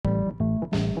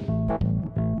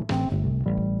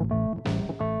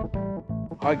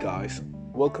Hi guys,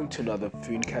 welcome to another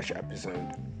Foodcash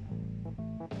episode.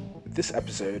 With this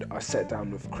episode, I sat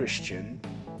down with Christian.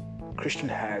 Christian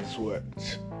has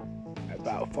worked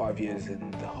about 5 years in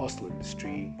the hostel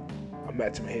industry. I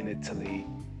met him here in Italy.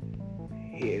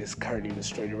 He is currently in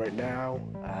Australia right now,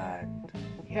 and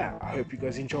yeah, I hope you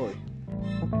guys enjoy.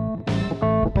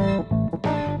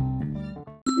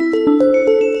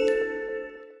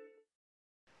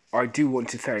 I do want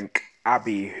to thank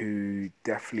Abby, who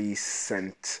definitely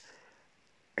sent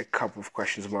a couple of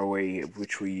questions my way,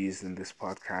 which we used in this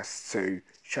podcast. So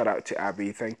shout out to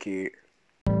Abby, thank you.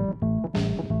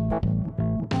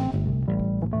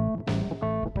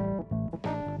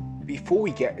 Before we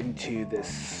get into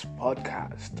this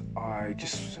podcast, I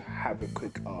just have a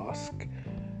quick ask.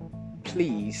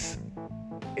 Please,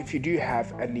 if you do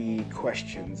have any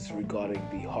questions regarding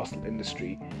the hostel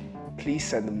industry, please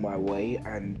send them my way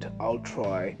and I'll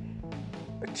try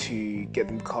to get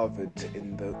them covered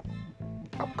in the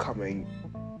upcoming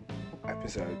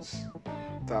episodes.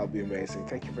 That'll be amazing.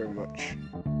 Thank you very much.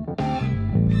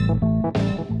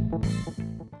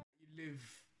 You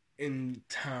live in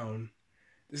town.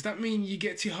 Does that mean you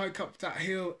get to hike up that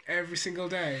hill every single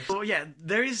day? So yeah,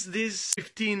 there is this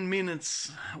 15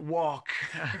 minutes walk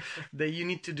that you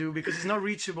need to do because it's not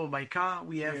reachable by car.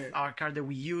 We have our car that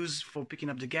we use for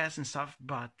picking up the gas and stuff,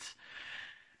 but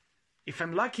if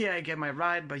I'm lucky, I get my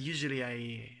ride, but usually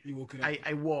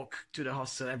I walk to the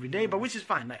hostel every day, but which is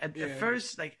fine. Like, at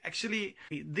first, actually,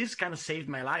 this kind of saved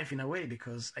my life in a way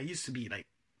because I used to be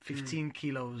 15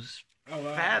 kilos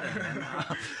fatter.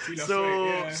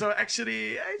 So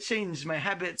actually, I changed my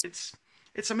habits.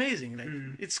 It's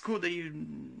amazing. It's cool that you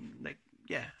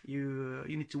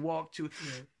you need to walk to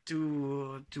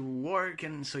work,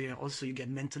 and so you get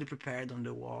mentally prepared on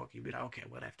the walk. You be like, okay,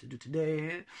 what I have to do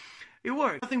today. It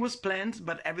worked. Nothing was planned,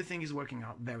 but everything is working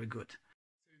out very good.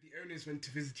 So the owners went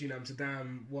to visit you in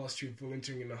Amsterdam whilst you were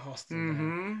volunteering in the hostel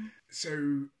there.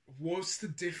 So what's the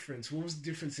difference? What was the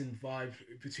difference in vibe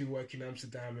between working in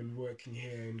Amsterdam and working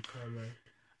here in Como?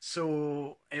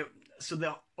 So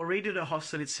the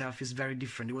hostel itself is very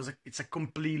different. It's a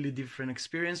completely different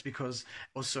experience because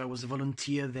also I was a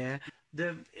volunteer there.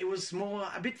 It was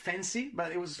a bit fancy,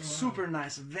 but it was super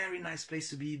nice. A very nice place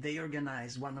to be. They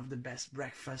organized one of the best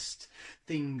breakfast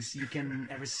things you can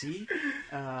ever see.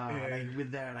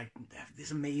 With they have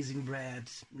this amazing bread,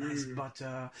 nice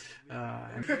butter.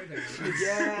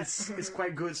 It's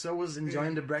quite good. So I was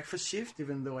enjoying the breakfast shift,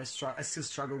 even though I still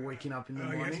struggle waking up in the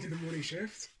morning. You have to do the morning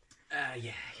shift?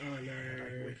 Yeah. Oh, no.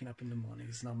 Waking up in the morning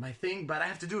is not my thing, but I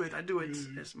have to do it. I do it.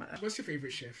 What's your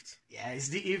favorite shift? Yeah, it's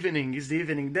the evening.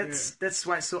 That's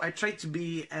why. So I try to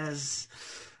be as,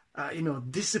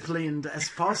 disciplined as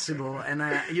possible, and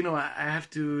I have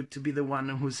to be the one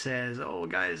who says, "Oh,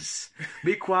 guys,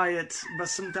 be quiet." But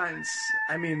sometimes,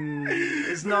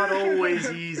 it's not always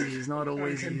easy. It's not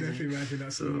always easy. I can definitely imagine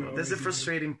that. So that's the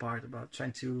frustrating part about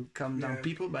trying to calm down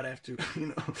people, but I have to,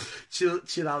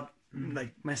 chill out.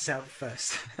 Myself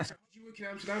first. What did you work in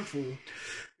Amsterdam for? It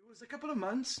was a couple of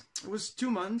months. It was 2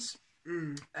 months.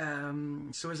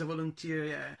 So as a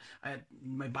volunteer, I had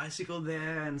my bicycle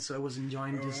there, and so I was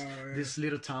enjoying this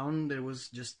little town that was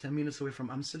just 10 minutes away from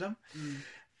Amsterdam.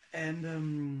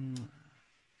 And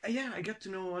I got to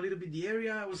know a little bit the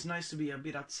area. It was nice to be a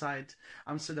bit outside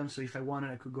Amsterdam, so if I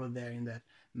wanted, I could go there in that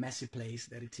messy place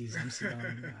that it is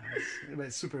Amsterdam. It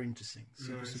was super interesting.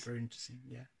 Super interesting,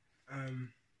 yeah.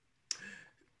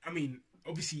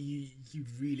 Obviously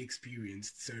you've really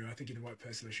experienced, so I think you're the right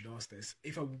person I should ask this.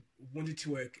 If I wanted to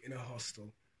work in a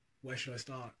hostel, where should I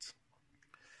start?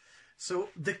 So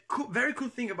the very cool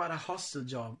thing about a hostel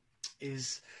job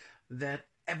is that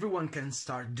everyone can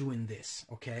start doing this,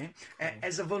 okay?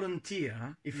 As a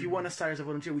volunteer, if you want to start as a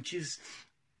volunteer, which is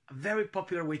a very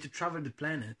popular way to travel the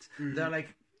planet, there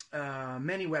are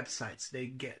many websites. They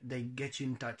get you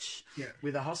in touch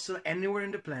with a hostel anywhere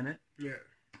in the planet. Yeah.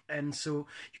 And so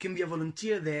you can be a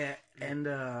volunteer there, and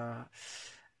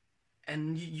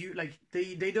you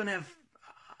they don't have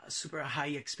super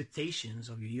high expectations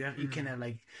of you. You can have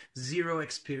zero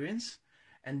experience,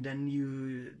 and then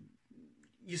you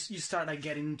start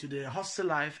getting into the hostel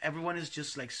life. Everyone is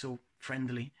just so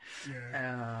friendly,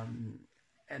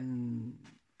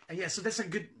 so that's a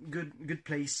good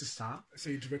place to start. So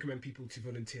you'd recommend people to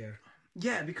volunteer?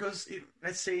 Yeah, because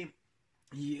let's say.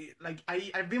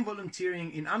 I've been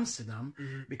volunteering in Amsterdam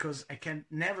because I can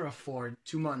never afford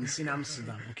 2 months in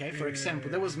Amsterdam. Okay, for example,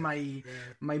 that was my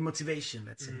motivation.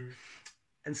 Let's say,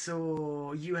 and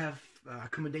so you have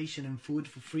accommodation and food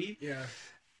for free. Yeah,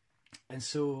 and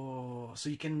so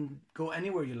you can go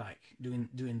anywhere you like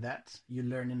doing that. You're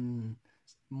learning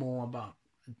more about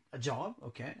a job,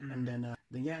 okay, and then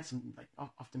yeah, some like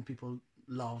often people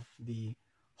love the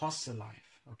hostel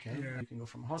life, okay. You can go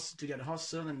from hostel to the other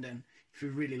hostel, and then if you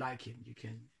really like it, you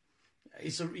can.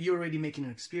 You're already making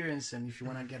an experience, and if you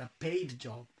want to get a paid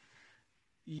job,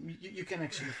 you can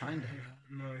actually find it.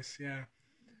 Nice, yeah.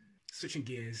 Switching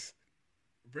gears,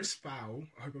 Rispau,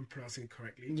 I hope I'm pronouncing it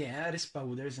correctly. Yeah,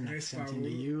 Rispau, there's an accent in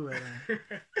the U.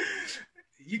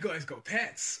 You guys got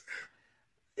pets.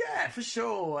 Yeah, for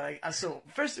sure.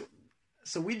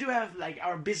 So we do have like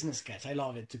our business cat. I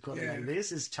love it to call it like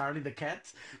this. Is Charlie the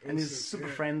cat, and he's super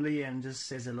friendly and just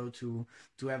says hello to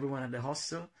everyone at the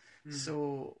hostel.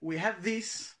 So we have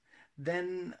this.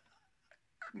 Then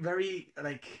very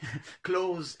like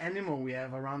close animal we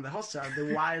have around the hostel are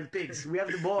the wild pigs. We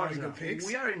have the boars.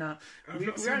 We are in a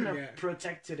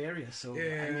protected area. So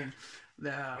I mean.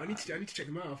 I need to check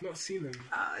them out. I've not seen them.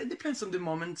 It depends on the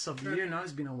moments of the year. Now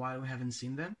it's been a while we haven't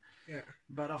seen them. Yeah.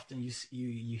 But often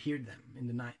you hear them in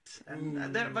the night,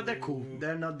 and they're cool.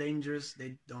 They're not dangerous.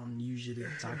 They don't usually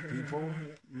attack people.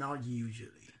 Not usually.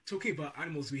 Talking about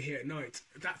animals we hear at night,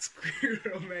 that's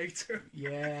cool, mate.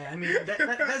 Yeah, I mean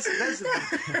that's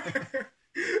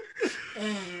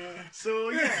so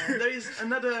yeah, there is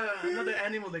another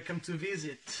animal that come to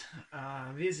visit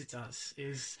us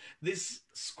is this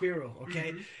squirrel.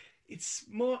 Okay, it's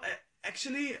more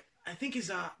actually I think it's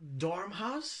a dorm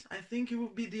house. I think it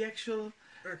would be the actual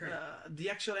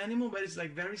animal, but it's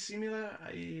like very similar.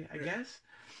 I guess.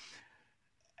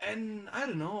 And I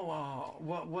don't know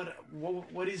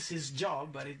what is his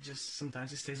job, but it just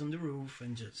sometimes he stays on the roof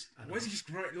and just. Why is he just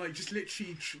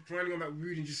literally running on that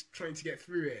wood and just trying to get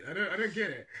through it? I don't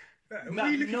get it.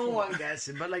 No one gets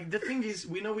it, but like the thing is,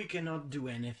 we know we cannot do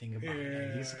anything about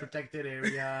it. He's a protected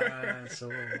area,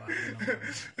 so I don't know.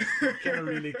 We cannot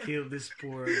really kill this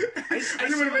poor. I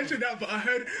didn't want to mention that, but I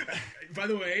heard. By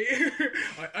the way,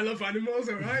 I love animals,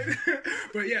 alright?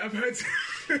 But yeah, I've heard.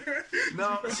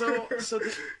 No,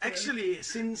 actually,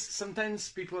 since sometimes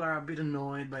people are a bit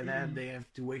annoyed by that, they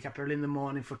have to wake up early in the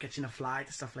morning for catching a flight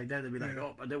and stuff like that. They'll be like,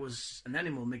 "Oh, but there was an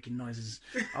animal making noises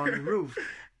on the roof."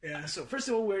 Yeah. So first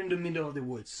of all, we're in the middle of the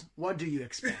woods. What do you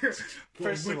expect?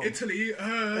 First of all, Italy.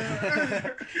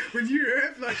 When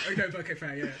Europe, like okay,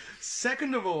 fair, yeah.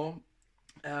 Second of all,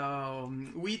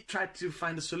 we tried to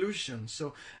find a solution.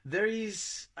 So there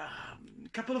is a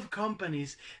couple of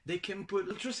companies. They can put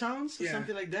ultrasounds or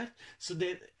something like that. So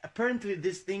apparently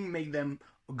this thing make them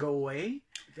go away.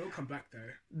 They'll come back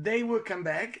though. They will come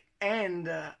back, and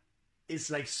it's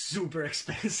like super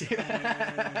expensive.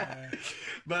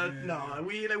 But no,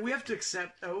 we have to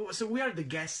accept. So we are the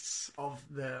guests of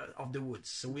the woods.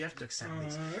 So we have to accept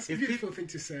this. That's a beautiful thing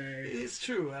to say. It's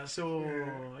true.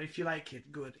 If you like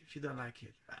it, good. If you don't like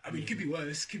it, I mean, it could be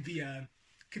worse. Could be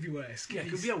worse.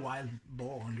 Could be a wild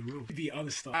boar on the roof. Could be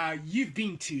other stuff. You've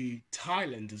been to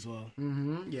Thailand as well.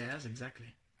 Mm-hmm. Yes,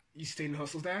 exactly. You stayed in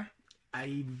hostels there?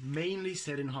 I mainly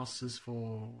stayed in hostels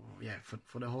for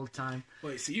the whole time.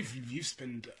 Wait, so you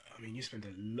spent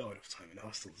a lot of time in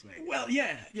hostels, mate. Well,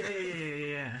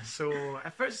 yeah. So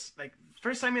at first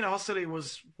time in a hostel, it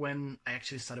was when I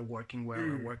actually started working where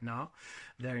I work now,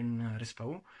 there in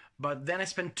Rispau. But then I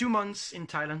spent 2 months in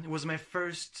Thailand. It was my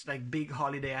first like big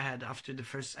holiday I had after the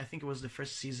first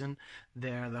season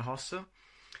there at the hostel.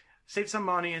 Saved some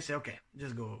money and said, okay,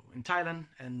 just go in Thailand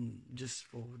and just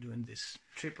for doing this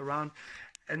trip around.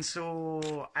 And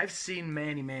so I've seen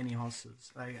many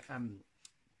hostels, and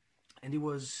it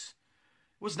was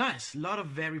nice. A lot of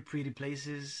very pretty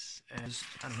places.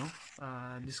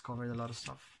 Discovered a lot of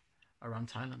stuff around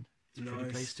Thailand. It's a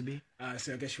pretty place to be.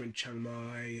 So I guess you went Chiang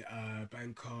Mai,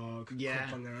 Bangkok, Koh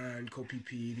Phangan, Koh Phi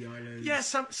Phi, the islands. Yeah,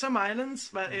 some islands,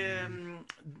 but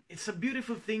it's a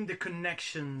beautiful thing. The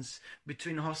connections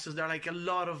between hostels. There are like a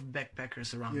lot of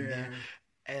backpackers around there,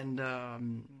 and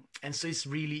so it's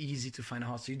really easy to find a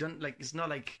hostel. You don't it's not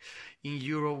like in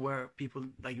Europe where people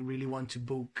like really want to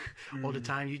book all the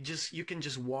time. You can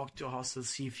just walk to a hostel,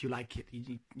 see if you like it.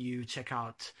 You check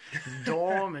out the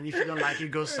dorm, and if you don't like it,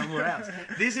 go somewhere else.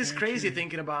 This is crazy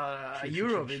thinking about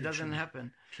Europe. It doesn't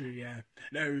happen. True, yeah.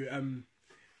 No,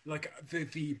 like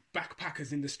the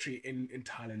backpackers industry in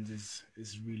Thailand is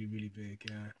really, really big.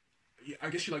 Yeah. I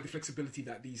guess you like the flexibility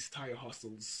that these Thai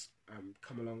hostels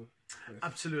come along with.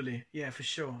 Absolutely, yeah, for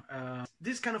sure.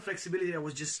 This kind of flexibility I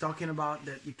was just talking about,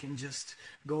 that you can just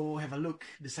go have a look,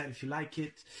 decide if you like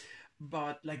it.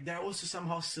 But like there are also some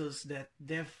hostels that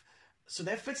they have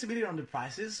flexibility on the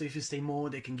prices. So if you stay more,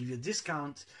 they can give you a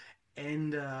discount.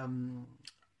 And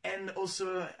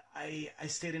also I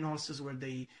stayed in hostels where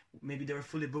they were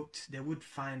fully booked. They would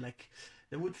find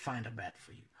a bed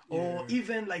for you. or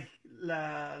even like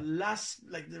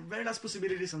the very last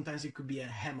possibility. Sometimes it could be a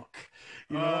hammock.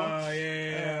 You know?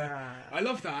 Yeah. I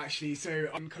love that actually. So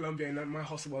I'm in Colombia, and at my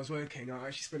hostel where I was working, I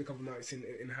actually spent a couple of nights in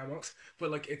hammocks.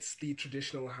 But like, it's the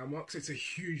traditional hammock, so it's a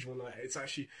huge one. Like, it's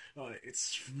actually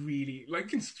it's really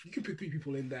like you can put 3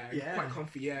 people in there. Yeah. Quite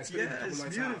comfy. Yeah, spend a couple it's of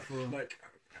nights beautiful. out. Like,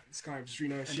 the sky was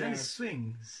really nice. And yeah. then it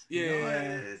swings. Yeah, you know?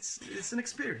 yeah. It's an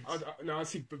experience. I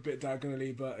see a bit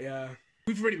diagonally, but yeah.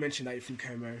 We've already mentioned that you're from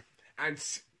Como, and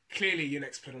clearly you're an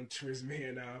expert on tourism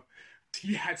here now.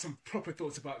 You had some proper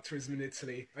thoughts about tourism in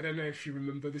Italy. I don't know if you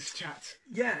remember this chat.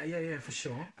 Yeah, for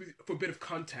sure. For a bit of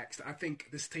context, I think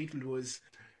the statement was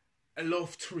a lot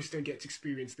of tourists don't get to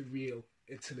experience the real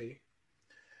Italy.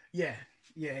 Yeah.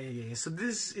 So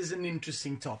this is an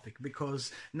interesting topic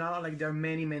because now, like, there are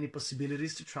many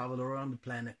possibilities to travel around the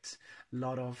planet. A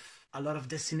lot of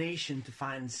destination to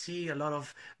find and see. A lot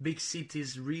of big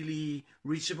cities really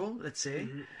reachable, let's say.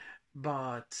 Mm-hmm.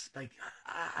 But like,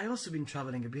 I also been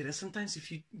traveling a bit, and sometimes if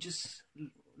you just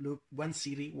look one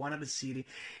other city,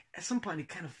 at some point it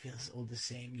kind of feels all the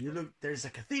same. You look, there's a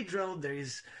cathedral, there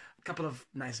is a couple of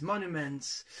nice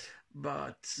monuments.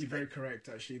 But you're very correct,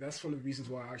 actually. That's one of the reasons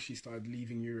why I actually started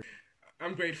leaving Europe.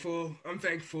 I'm grateful, I'm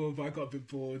thankful, but I got a bit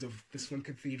bored of this one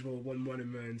cathedral, one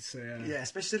monument. So yeah,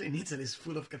 especially in Italy, it's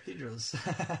full of cathedrals.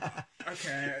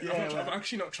 Okay, I've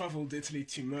actually not travelled Italy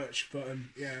too much, but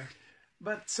yeah.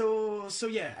 But so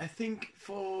yeah, I think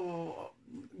for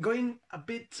going a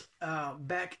bit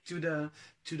back to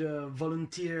the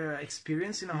volunteer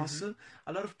experience in a hostel,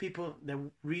 a lot of people that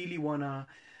really wanna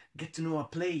get to know a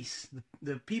place,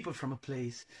 the people from a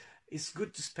place, it's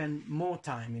good to spend more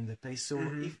time in the place. So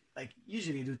if like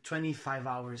usually you do 25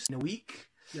 hours in a week,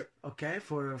 okay,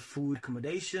 for food,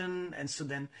 accommodation, and so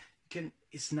then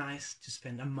it's nice to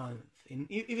spend a month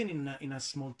even in a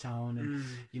small town, and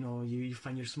you know, you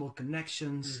find your small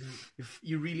connections.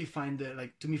 You really find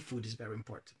to me, food is very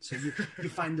important. So you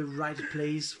find the right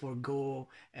place for go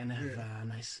and have a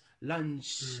nice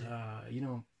lunch, you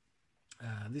know,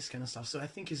 this kind of stuff. So I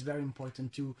think it's very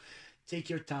important to take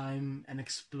your time and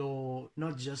explore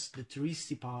not just the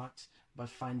touristy part, but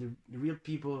find the real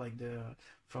people, like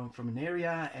from an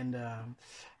area, and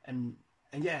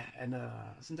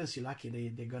sometimes you're lucky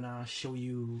they're gonna show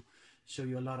you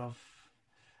a lot of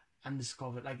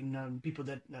undiscovered, like, you know, people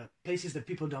that places that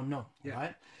people don't know,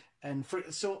 right? And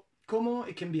so Como,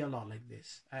 it can be a lot like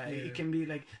this. It can be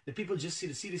like the people just see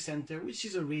the city center, which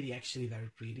is already actually very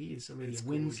pretty. It's already a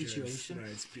win situation. No,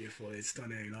 it's beautiful. It's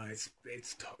stunning. Like,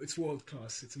 it's world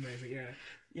class. It's amazing. Yeah.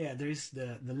 Yeah, there is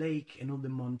the lake and all the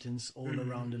mountains all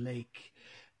around the lake.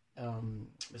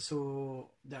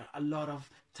 So there are a lot of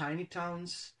tiny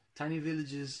towns, tiny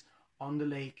villages on the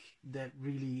lake that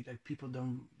really, like, people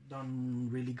don't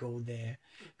really go there.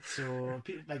 So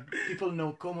people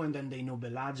know Como, and then they know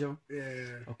Bellagio.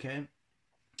 Yeah. Okay.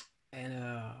 And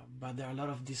but there are a lot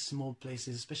of these small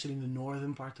places, especially in the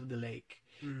northern part of the lake.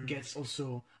 Gets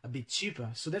also a bit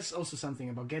cheaper. So that's also something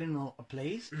about getting a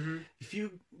place. If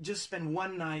you just spend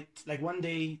one night, like 1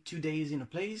 day, 2 days in a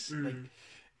place, like,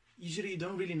 usually you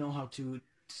don't really know how to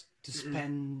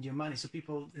spend your money. So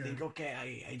people think,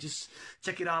 okay, I just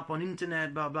check it up on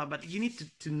internet, blah blah. But you need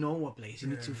to know a place. You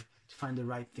need to find the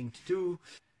right thing to do.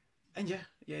 And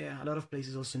a lot of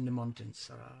places also in the mountains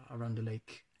around the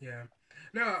lake. Yeah.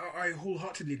 No, I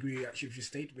wholeheartedly agree actually with your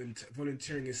statement.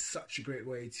 Volunteering is such a great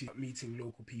way to meeting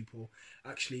local people.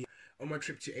 Actually, on my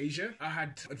trip to Asia, I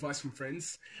had advice from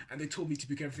friends, and they told me to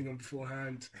book everything on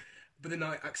beforehand. But then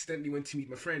I accidentally went to meet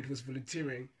my friend who was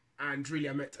volunteering, and really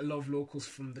I met a lot of locals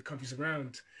from the countries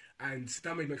around, and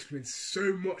that made my experience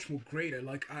so much more greater.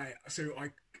 Like, I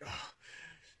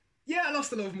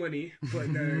lost a lot of money, but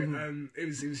no, it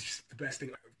was just the best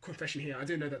thing. Confession here, I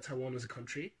didn't know that Taiwan was a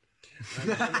country.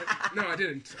 No, I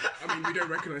didn't. I mean, we don't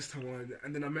recognize Taiwan,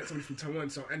 and then I met somebody from Taiwan,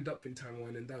 so I ended up in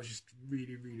Taiwan, and that was just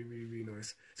really, really, really, really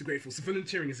nice. So grateful. So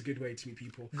volunteering is a good way to meet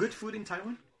people. Good food in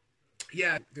Taiwan?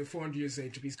 Yeah, they're 400 years a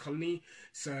Japanese colony,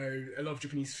 so a lot of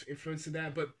Japanese influence in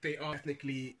there, but they are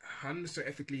ethnically Han, so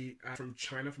ethnically from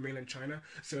China, from mainland China.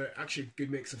 So actually a good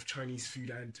mix of Chinese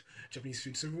food and Japanese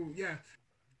food. So yeah.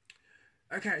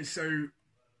 Okay, so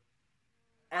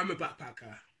I'm a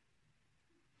backpacker.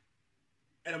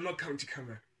 And I'm not coming to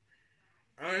Como.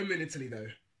 I'm in Italy though.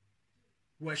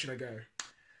 Where should I go?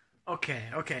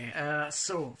 Okay.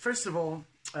 So first of all,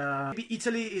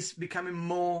 Italy is becoming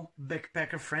more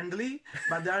backpacker friendly,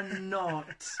 but there are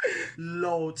not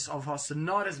loads of hostels,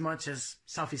 not as much as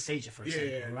Southeast Asia, for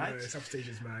example, right? No, Southeast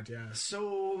Asia's mad, yeah.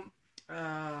 So,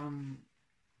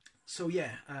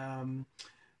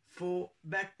 for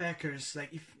backpackers,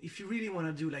 like if you really want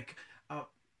to do like a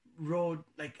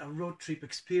a road trip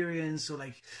experience, or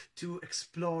like to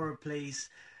explore a place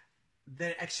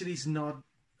that actually is not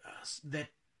that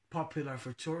popular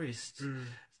for tourists.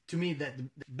 To me, that the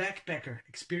backpacker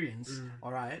experience,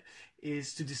 all right,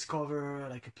 is to discover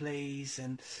like a place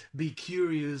and be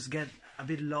curious, get a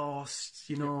bit lost,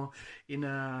 you know, in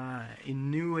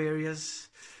new areas.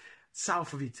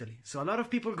 South of Italy. So a lot of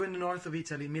people go in the north of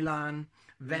Italy, Milan,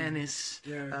 Venice,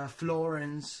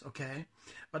 Florence, okay?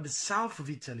 But the south of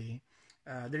Italy,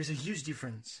 there is a huge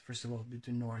difference, first of all,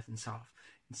 between north and south.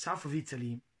 In south of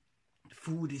Italy,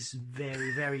 food is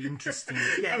very, very interesting.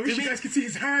 Yeah, I wish you guys could see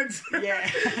his hands. Yeah.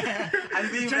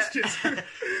 I'm being Gestures.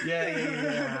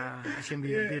 Yeah. I can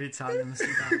be a bit Italian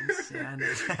sometimes. Yeah,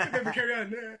 Never carry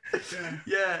on.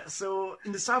 Yeah, so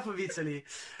in the south of Italy,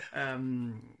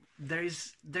 there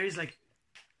is like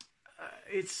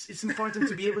it's important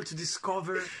to be able to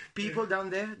discover people down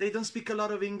there. They don't speak a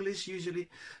lot of English usually,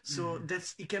 so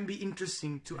it can be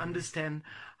interesting to understand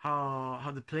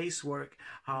how the place work,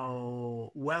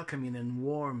 how welcoming and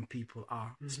warm people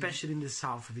are, especially in the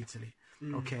south of Italy.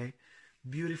 Okay,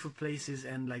 beautiful places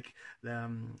and like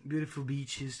beautiful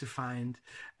beaches to find.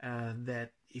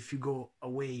 That if you go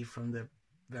away from the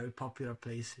very popular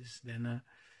places, then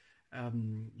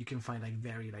you can find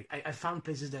like I found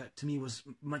places that to me was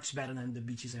much better than the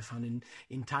beaches I found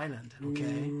in Thailand.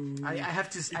 Okay, I have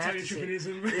to say,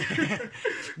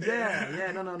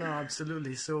 no,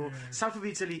 absolutely. So south of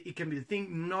Italy, it can be the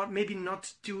thing, maybe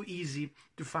not too easy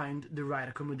to find the right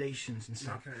accommodations and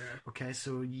stuff. Okay,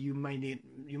 so you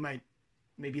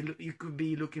could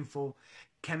be looking for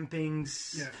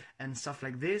campings and stuff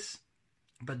like this.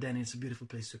 But then it's a beautiful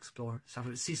place to explore. South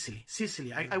of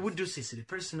Sicily. I would do Sicily.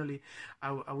 Personally,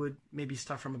 I would maybe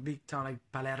start from a big town like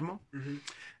Palermo,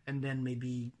 and then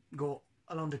maybe go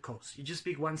along the coast. You just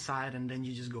pick one side, and then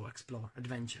you just go explore,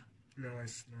 adventure.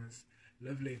 Nice.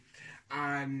 Lovely.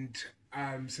 And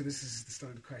so this is the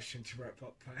standard question to wrap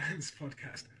up this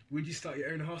podcast. Would you start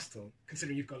your own hostel,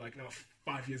 considering you've got like now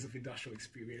 5 years of industrial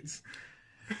experience?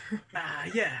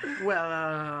 Yeah.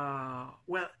 Well,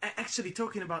 actually,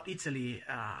 talking about Italy,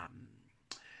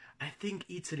 I think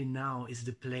Italy now is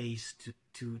the place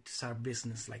to start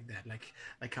business like that,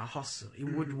 like a hostel. It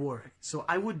would work. So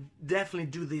I would definitely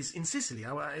do this in Sicily.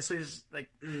 So it's like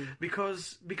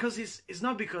because it's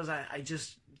not because I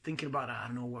just thinking about I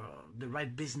don't know the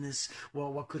right business.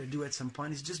 Well, what could I do at some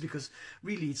point? It's just because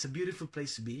really it's a beautiful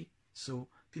place to be. So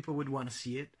people would want to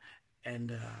see it,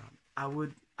 and I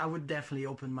would definitely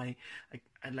open my like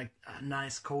a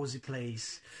nice cozy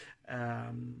place.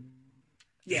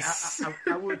 Yes,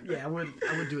 I would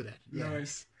do that. Yeah.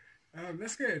 Nice,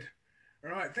 that's good.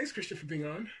 All right, thanks Christian for being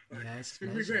on. Yeah, it's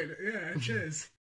been really great. Yeah, cheers.